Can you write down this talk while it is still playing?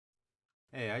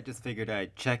Hey, I just figured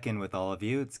I'd check in with all of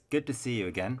you. It's good to see you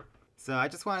again. So I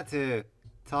just wanted to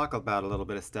talk about a little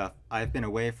bit of stuff. I've been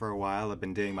away for a while. I've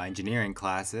been doing my engineering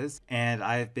classes, and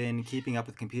I've been keeping up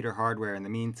with computer hardware in the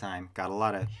meantime. Got a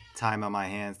lot of time on my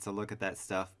hands to look at that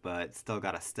stuff, but still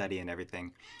got to study and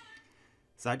everything.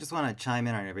 So I just want to chime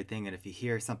in on everything, and if you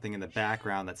hear something in the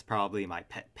background, that's probably my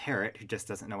pet parrot who just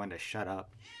doesn't know when to shut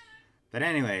up. But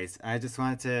anyways, I just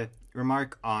wanted to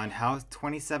remark on how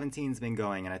 2017's been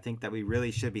going, and I think that we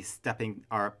really should be stepping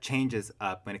our changes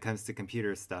up when it comes to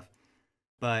computer stuff.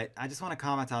 But I just want to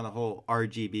comment on the whole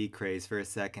RGB craze for a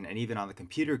second, and even on the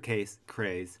computer case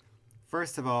craze.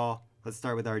 First of all, let's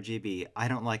start with RGB. I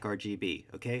don't like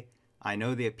RGB, okay? I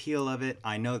know the appeal of it,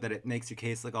 I know that it makes your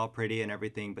case look all pretty and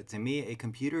everything, but to me, a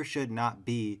computer should not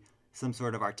be some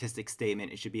sort of artistic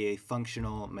statement. It should be a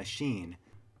functional machine.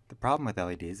 The problem with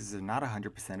LEDs is they're not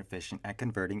 100% efficient at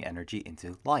converting energy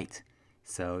into light.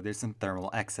 So there's some thermal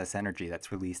excess energy that's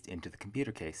released into the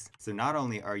computer case. So not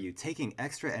only are you taking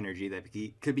extra energy that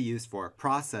could be used for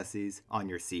processes on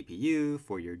your CPU,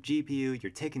 for your GPU, you're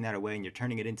taking that away and you're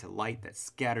turning it into light that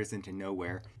scatters into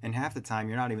nowhere. And half the time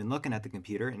you're not even looking at the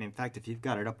computer, and in fact if you've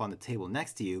got it up on the table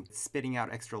next to you, it's spitting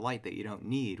out extra light that you don't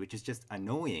need, which is just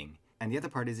annoying. And the other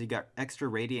part is you got extra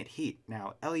radiant heat.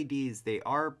 Now LEDs, they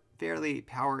are fairly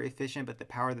power efficient, but the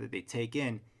power that they take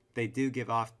in, they do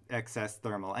give off excess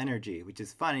thermal energy, which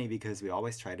is funny because we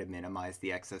always try to minimize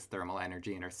the excess thermal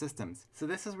energy in our systems. So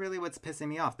this is really what's pissing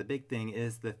me off. The big thing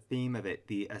is the theme of it,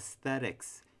 the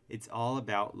aesthetics. It's all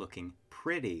about looking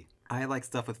pretty. I like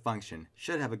stuff with function.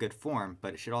 Should have a good form,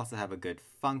 but it should also have a good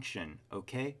function,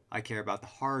 okay? I care about the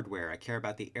hardware, I care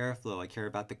about the airflow, I care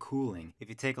about the cooling. If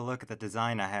you take a look at the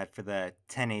design I had for the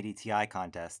 1080 Ti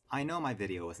contest, I know my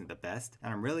video wasn't the best,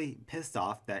 and I'm really pissed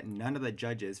off that none of the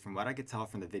judges, from what I could tell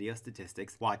from the video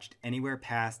statistics, watched anywhere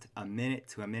past a minute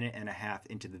to a minute and a half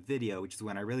into the video, which is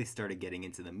when I really started getting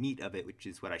into the meat of it, which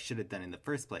is what I should have done in the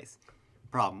first place.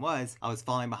 Problem was, I was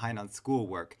falling behind on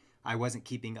schoolwork. I wasn't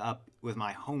keeping up with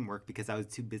my homework because I was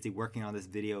too busy working on this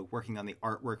video, working on the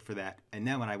artwork for that. And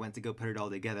then when I went to go put it all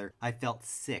together, I felt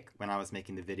sick when I was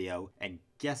making the video. And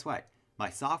guess what? My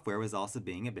software was also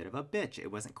being a bit of a bitch.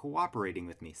 It wasn't cooperating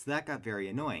with me, so that got very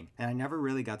annoying. And I never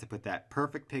really got to put that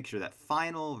perfect picture, that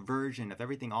final version of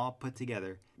everything all put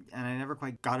together, and I never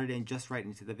quite got it in just right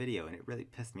into the video, and it really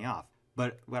pissed me off.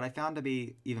 But what I found to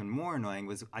be even more annoying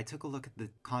was I took a look at the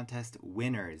contest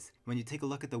winners. When you take a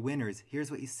look at the winners, here's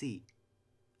what you see.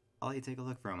 I'll let you take a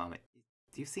look for a moment.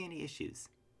 Do you see any issues?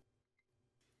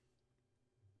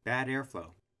 Bad airflow.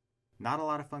 Not a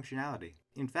lot of functionality.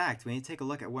 In fact, when you take a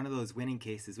look at one of those winning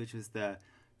cases, which was the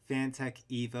Fantech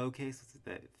Evo case, what's it,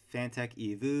 the Fantech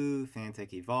Evo,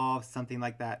 Fantech Evolve, something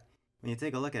like that. When you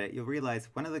take a look at it, you'll realize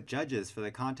one of the judges for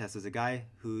the contest was a guy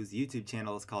whose YouTube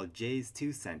channel is called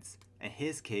JayzTwoCents, and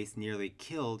his case nearly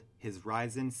killed his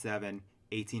Ryzen 7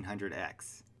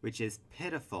 1800X, which is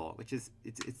pitiful, it's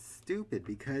stupid,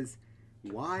 because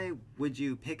why would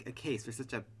you pick a case for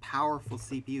such a powerful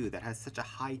CPU that has such a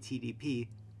high TDP,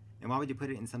 and why would you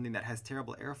put it in something that has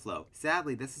terrible airflow?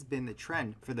 Sadly, this has been the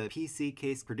trend for the PC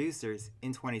case producers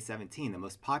in 2017. The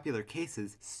most popular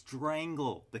cases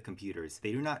strangle the computers.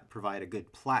 They do not provide a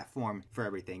good platform for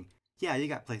everything. Yeah, you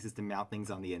got places to mount things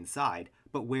on the inside,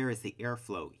 but where is the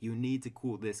airflow? You need to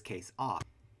cool this case off.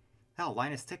 Hell,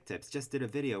 Linus Tech Tips just did a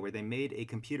video where they made a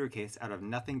computer case out of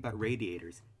nothing but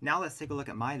radiators. Now let's take a look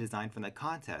at my design from the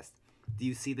contest. Do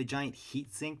you see the giant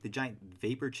heatsink, the giant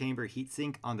vapor chamber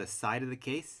heatsink on the side of the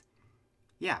case?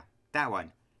 Yeah, that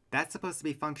one. That's supposed to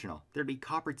be functional. There'd be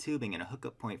copper tubing and a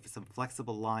hookup point for some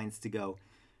flexible lines to go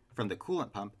from the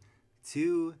coolant pump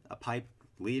to a pipe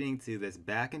leading to this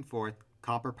back and forth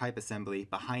copper pipe assembly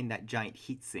behind that giant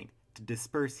heatsink to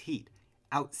disperse heat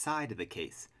outside of the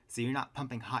case. So you're not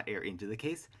pumping hot air into the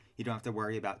case. You don't have to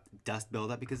worry about dust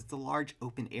buildup because it's a large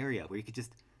open area where you could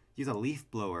just use a leaf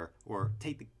blower or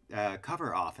take the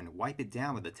cover off and wipe it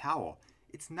down with a towel.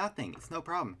 It's nothing. It's no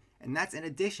problem. And that's in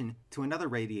addition to another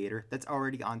radiator that's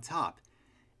already on top.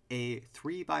 A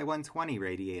 3x120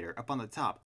 radiator up on the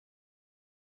top.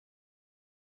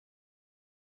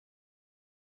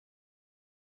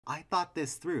 I thought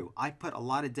this through. I put a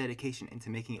lot of dedication into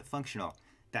making it functional.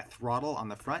 That throttle on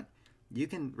the front, you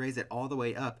can raise it all the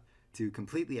way up to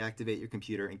completely activate your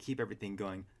computer and keep everything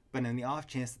going. But in the off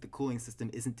chance that the cooling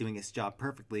system isn't doing its job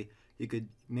perfectly, you could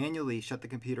manually shut the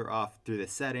computer off through the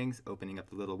settings, opening up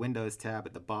the little Windows tab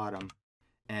at the bottom,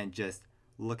 and just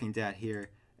looking down here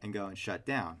and go and shut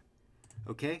down.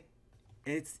 Okay?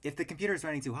 If the computer is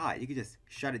running too hot, you could just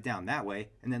shut it down that way,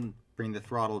 and then bring the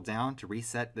throttle down to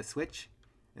reset the switch,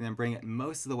 and then bring it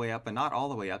most of the way up, but not all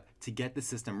the way up, to get the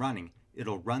system running.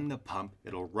 It'll run the pump,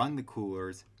 it'll run the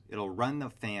coolers, it'll run the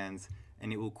fans,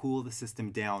 and it will cool the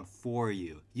system down for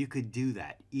you. You could do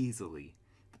that easily.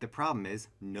 But the problem is,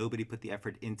 nobody put the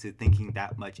effort into thinking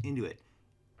that much into it.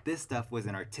 This stuff was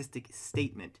an artistic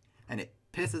statement, and it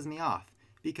pisses me off.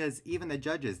 Because even the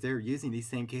judges, they're using these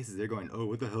same cases, they're going, oh,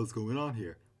 what the hell's going on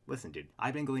here? Listen, dude,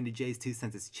 I've been going to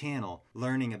JayzTwoCents' channel,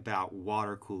 learning about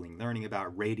water cooling, learning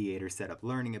about radiator setup,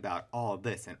 learning about all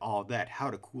this and all that, how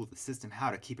to cool the system,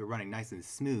 how to keep it running nice and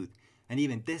smooth. And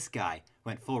even this guy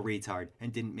went full retard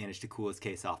and didn't manage to cool his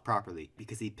case off properly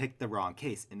because he picked the wrong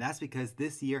case. And that's because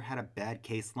this year had a bad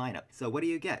case lineup. So what do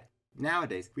you get?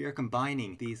 Nowadays, we are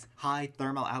combining these high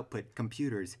thermal output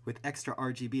computers with extra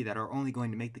RGB that are only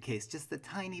going to make the case just a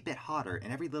tiny bit hotter,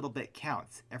 and every little bit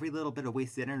counts. Every little bit of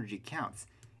wasted energy counts.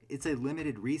 It's a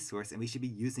limited resource and we should be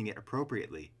using it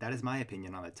appropriately. That is my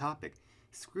opinion on the topic.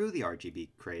 Screw the RGB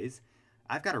craze.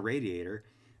 I've got a radiator.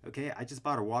 Okay, I just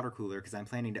bought a water cooler because I'm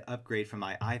planning to upgrade from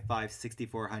my i5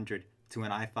 6400 to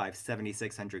an i5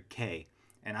 7600K.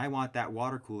 And I want that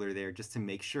water cooler there just to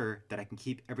make sure that I can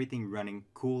keep everything running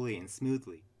coolly and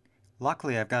smoothly.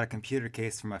 Luckily, I've got a computer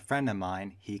case from a friend of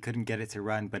mine. He couldn't get it to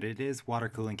run, but it is water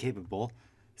cooling capable.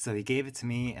 So he gave it to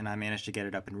me and I managed to get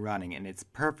it up and running, and it's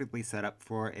perfectly set up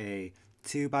for a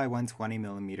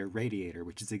 2x120mm radiator,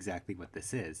 which is exactly what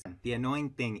this is. The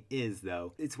annoying thing is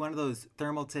though, it's one of those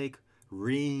Thermaltake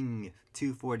Ring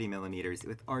 240mm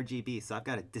with RGB, so I've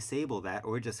got to disable that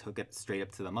or just hook it straight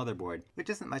up to the motherboard, which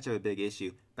isn't much of a big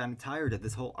issue, but I'm tired of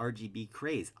this whole RGB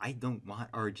craze. I don't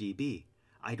want RGB.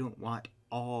 I don't want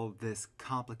all this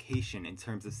complication in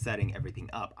terms of setting everything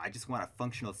up. I just want a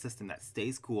functional system that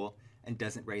stays cool and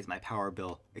doesn't raise my power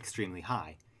bill extremely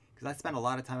high. Because I spend a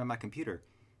lot of time on my computer,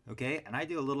 okay? And I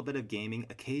do a little bit of gaming.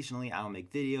 Occasionally I'll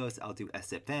make videos, I'll do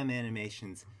SFM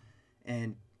animations,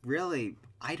 and really,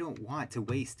 I don't want to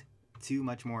waste too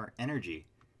much more energy,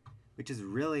 which is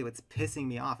really what's pissing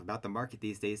me off about the market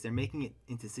these days. They're making it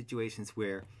into situations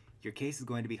where your case is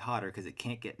going to be hotter because it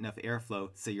can't get enough airflow,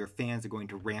 so your fans are going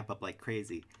to ramp up like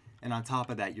crazy. And on top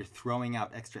of that, you're throwing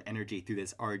out extra energy through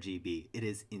this RGB. It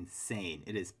is insane.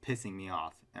 It is pissing me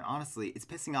off. And honestly, it's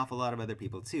pissing off a lot of other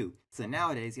people too. So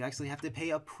nowadays, you actually have to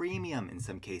pay a premium in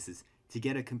some cases to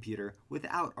get a computer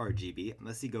without RGB,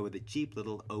 unless you go with a cheap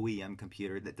little OEM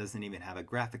computer that doesn't even have a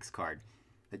graphics card,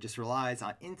 that just relies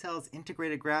on Intel's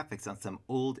integrated graphics on some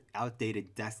old,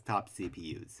 outdated desktop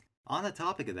CPUs. On the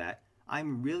topic of that,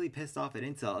 I'm really pissed off at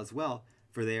Intel as well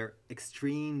for their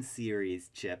Extreme Series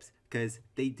chips, because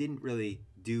they didn't really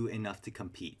do enough to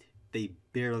compete. They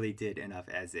barely did enough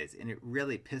as is, and it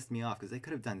really pissed me off because they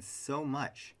could have done so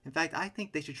much. In fact, I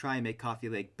think they should try and make Coffee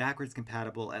Lake backwards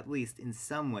compatible at least in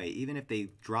some way, even if they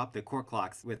drop the core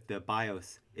clocks with the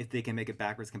BIOS. If they can make it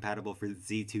backwards compatible for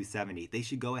Z270, they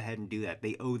should go ahead and do that.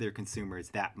 They owe their consumers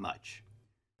that much.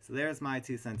 So there's my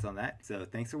 2 cents on that. So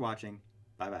thanks for watching.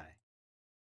 Bye bye.